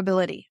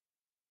vulnerability.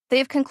 They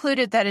have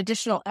concluded that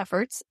additional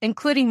efforts,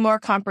 including more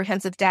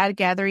comprehensive data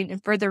gathering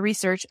and further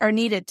research, are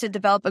needed to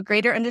develop a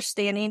greater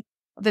understanding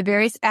of the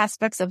various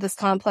aspects of this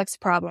complex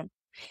problem.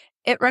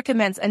 It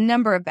recommends a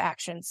number of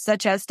actions,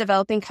 such as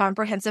developing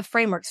comprehensive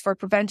frameworks for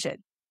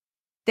prevention.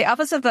 The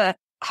Office of the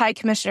High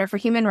Commissioner for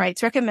Human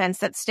Rights recommends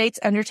that states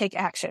undertake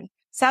action.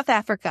 South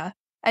Africa,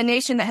 a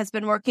nation that has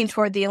been working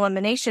toward the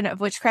elimination of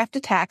witchcraft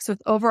attacks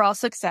with overall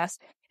success,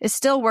 is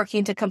still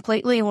working to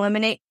completely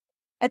eliminate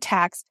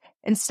attacks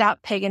and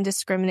stop pagan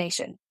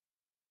discrimination.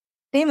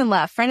 Damon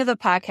Leff, friend of the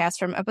podcast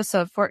from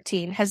episode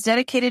 14, has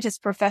dedicated his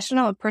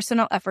professional and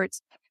personal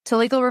efforts to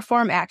legal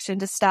reform action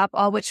to stop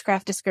all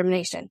witchcraft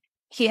discrimination.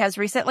 He has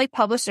recently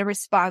published a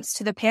response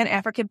to the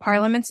Pan-African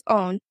Parliament's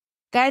own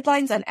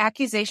Guidelines on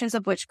Accusations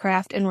of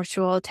Witchcraft and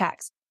Ritual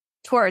Attacks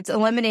towards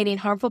eliminating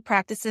harmful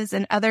practices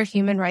and other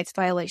human rights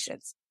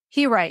violations.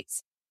 He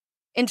writes,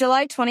 in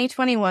July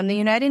 2021, the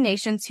United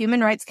Nations Human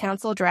Rights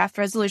Council Draft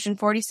Resolution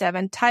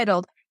 47,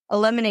 titled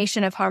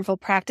Elimination of Harmful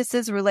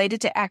Practices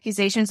Related to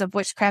Accusations of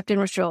Witchcraft and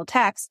Ritual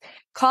Attacks,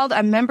 called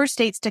on member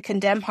states to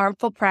condemn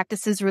harmful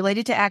practices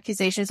related to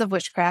accusations of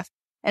witchcraft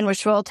and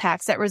ritual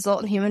attacks that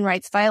result in human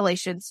rights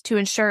violations to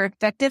ensure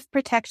effective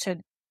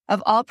protection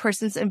of all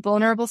persons in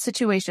vulnerable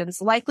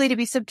situations likely to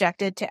be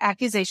subjected to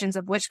accusations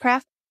of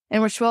witchcraft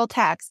and ritual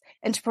attacks,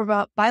 and to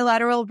promote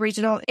bilateral,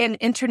 regional, and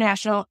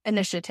international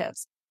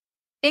initiatives.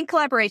 In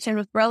collaboration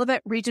with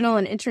relevant regional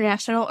and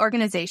international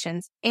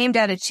organizations aimed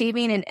at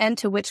achieving an end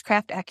to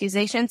witchcraft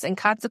accusations and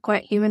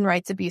consequent human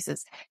rights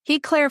abuses. He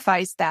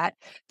clarifies that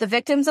the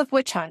victims of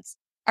witch hunts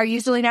are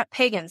usually not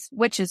pagans,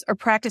 witches, or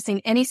practicing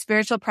any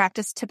spiritual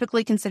practice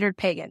typically considered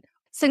pagan.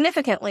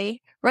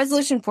 Significantly,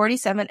 Resolution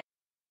 47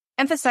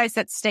 emphasized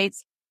that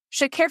states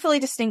should carefully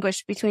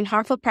distinguish between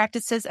harmful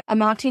practices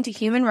amounting to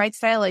human rights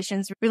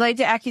violations related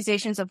to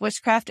accusations of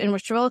witchcraft and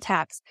ritual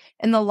attacks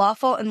and the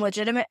lawful and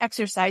legitimate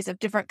exercise of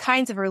different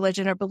kinds of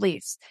religion or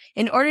beliefs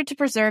in order to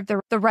preserve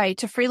the right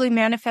to freely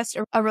manifest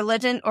a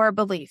religion or a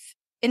belief,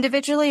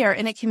 individually or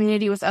in a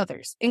community with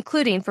others,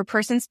 including for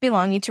persons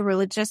belonging to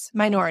religious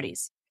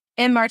minorities.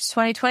 In March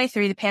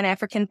 2023, the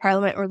Pan-African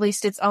Parliament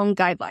released its own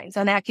guidelines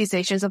on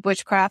accusations of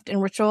witchcraft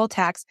and ritual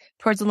attacks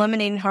towards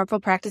eliminating harmful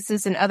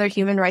practices and other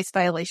human rights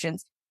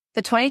violations.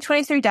 The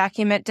 2023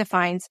 document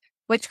defines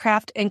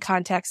witchcraft in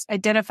context,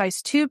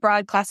 identifies two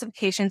broad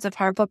classifications of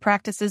harmful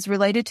practices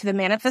related to the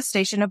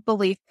manifestation of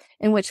belief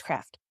in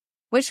witchcraft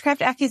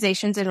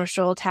accusations and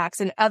ritual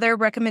attacks, and other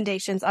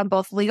recommendations on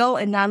both legal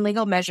and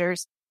non-legal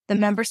measures the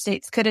member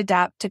states could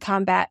adopt to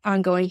combat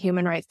ongoing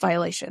human rights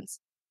violations.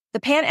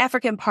 The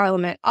Pan-African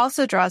Parliament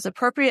also draws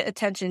appropriate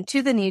attention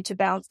to the need to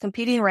balance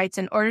competing rights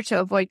in order to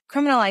avoid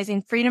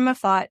criminalizing freedom of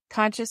thought,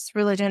 conscience,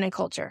 religion, and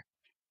culture.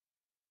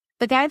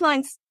 The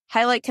guidelines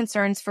highlight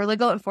concerns for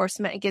legal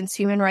enforcement against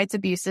human rights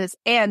abuses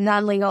and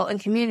non-legal and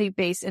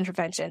community-based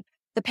intervention.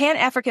 The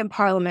Pan-African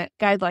Parliament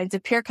guidelines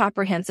appear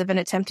comprehensive in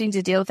attempting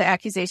to deal with the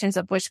accusations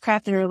of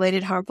witchcraft and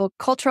related harmful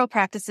cultural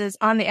practices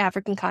on the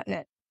African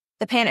continent.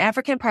 The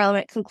Pan-African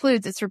Parliament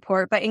concludes its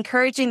report by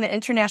encouraging the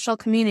international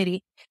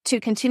community to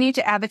continue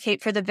to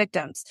advocate for the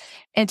victims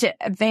and to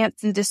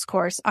advance the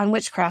discourse on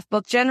witchcraft,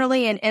 both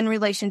generally and in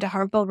relation to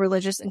harmful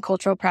religious and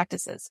cultural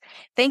practices.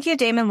 Thank you,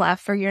 Damon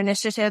Leff, for your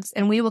initiatives,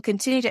 and we will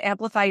continue to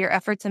amplify your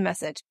efforts and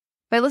message.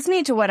 By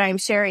listening to what I am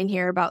sharing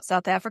here about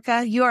South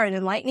Africa, you are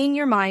enlightening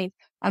your mind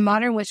on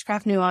modern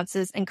witchcraft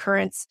nuances and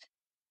currents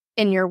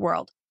in your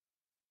world.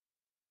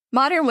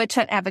 Modern witch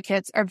hunt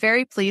advocates are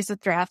very pleased with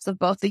drafts of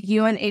both the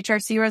UN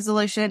HRC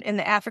resolution and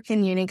the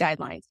African Union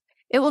guidelines.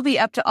 It will be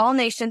up to all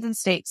nations and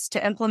states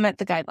to implement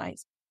the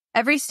guidelines.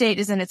 Every state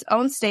is in its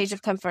own stage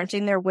of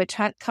confronting their witch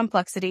hunt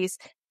complexities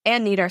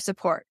and need our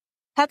support.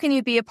 How can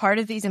you be a part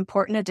of these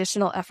important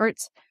additional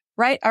efforts?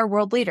 Write our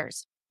world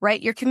leaders.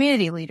 Write your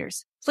community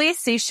leaders. Please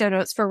see show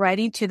notes for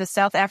writing to the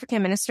South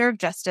African Minister of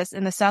Justice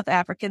and the South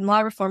African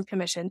Law Reform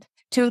Commission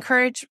to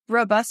encourage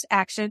robust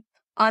action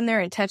on their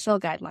intentional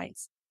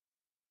guidelines.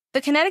 The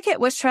Connecticut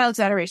Witch Trial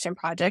Exoneration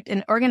Project,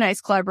 an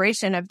organized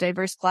collaboration of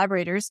diverse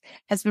collaborators,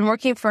 has been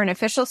working for an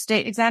official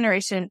state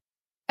exoneration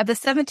of the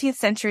 17th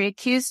century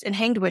accused and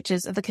hanged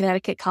witches of the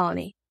Connecticut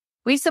colony.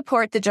 We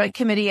support the Joint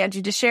Committee on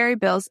Judiciary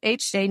Bills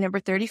H.J. No.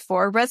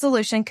 34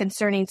 resolution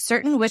concerning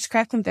certain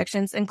witchcraft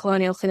convictions in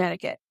colonial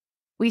Connecticut.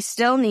 We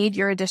still need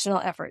your additional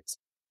efforts.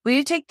 Will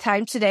you take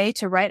time today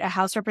to write a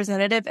House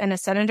representative and a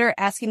senator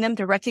asking them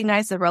to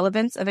recognize the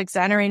relevance of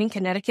exonerating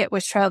Connecticut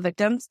witch trial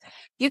victims?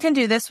 You can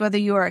do this whether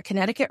you are a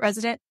Connecticut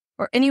resident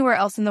or anywhere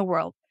else in the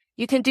world.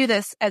 You can do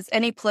this as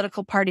any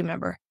political party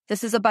member.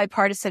 This is a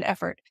bipartisan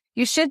effort.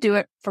 You should do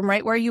it from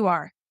right where you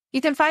are.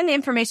 You can find the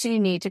information you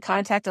need to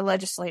contact a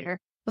legislator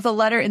with a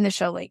letter in the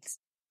show links.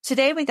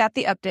 Today we got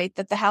the update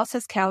that the House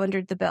has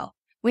calendared the bill.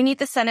 We need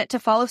the Senate to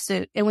follow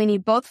suit, and we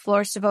need both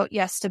floors to vote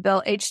yes to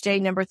Bill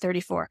H.J. No.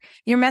 34.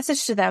 Your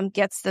message to them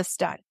gets this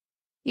done.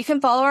 You can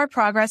follow our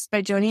progress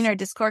by joining our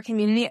Discord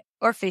community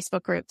or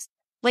Facebook groups.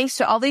 Links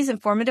to all these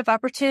informative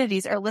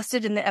opportunities are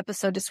listed in the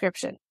episode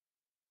description.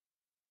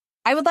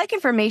 I would like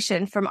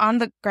information from on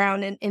the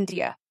ground in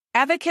India.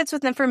 Advocates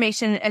with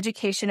information and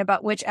education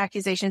about witch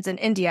accusations in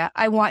India,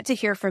 I want to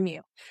hear from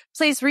you.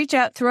 Please reach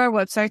out through our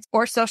websites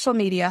or social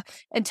media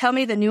and tell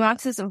me the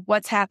nuances of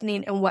what's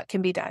happening and what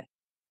can be done.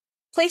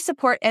 Please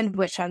support End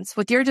Witch Hunts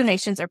with your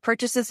donations or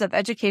purchases of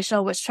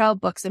educational witch trial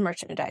books and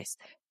merchandise.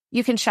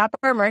 You can shop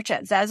our merch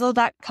at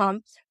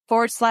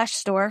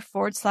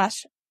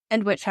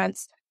Zazzle.com/store/End Witch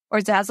Hunts or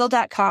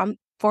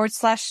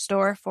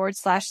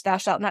Zazzle.com/store/Thou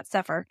Shalt Not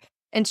Suffer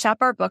and shop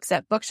our books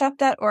at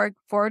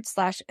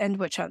bookshop.org/End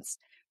Witch Hunts.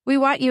 We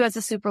want you as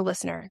a super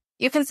listener.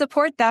 You can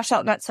support Thou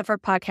Shalt Not Suffer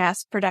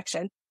podcast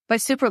production by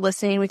super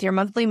listening with your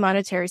monthly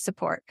monetary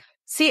support.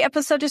 See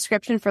episode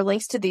description for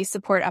links to these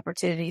support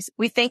opportunities.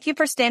 We thank you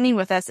for standing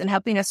with us and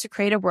helping us to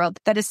create a world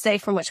that is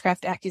safe from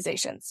witchcraft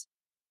accusations.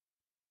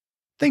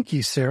 Thank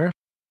you, Sarah.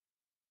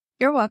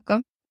 You're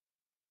welcome.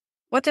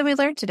 What did we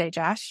learn today,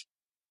 Josh?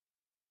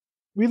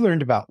 We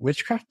learned about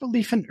witchcraft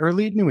belief in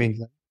early New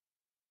England,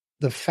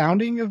 the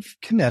founding of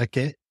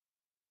Connecticut,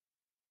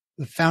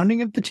 the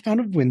founding of the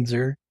town of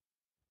Windsor,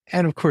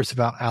 and of course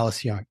about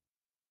Alice Young.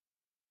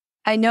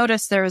 I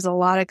noticed there was a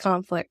lot of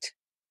conflict.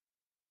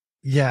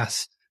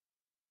 Yes.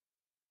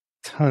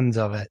 Tons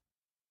of it.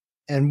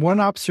 And one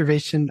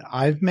observation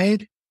I've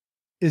made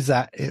is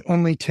that it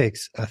only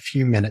takes a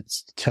few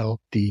minutes to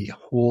tell the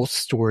whole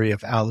story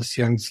of Alice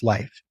Young's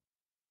life.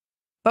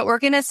 But we're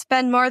going to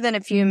spend more than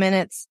a few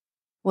minutes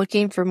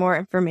looking for more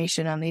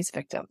information on these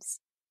victims.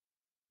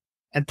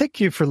 And thank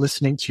you for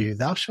listening to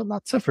Thou Shalt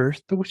Not Suffer,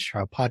 the Witch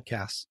Trial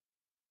podcast.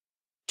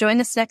 Join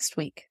us next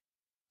week.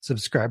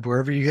 Subscribe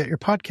wherever you get your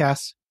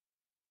podcasts.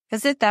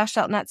 Visit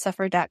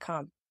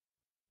thoushallnotsuffer.com.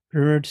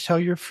 Remember to tell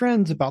your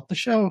friends about the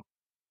show.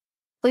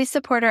 Please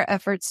support our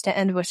efforts to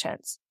end witch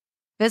hunts.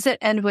 Visit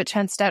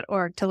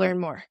endwitchhunts.org to learn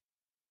more.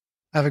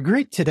 Have a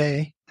great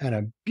today and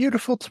a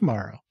beautiful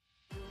tomorrow.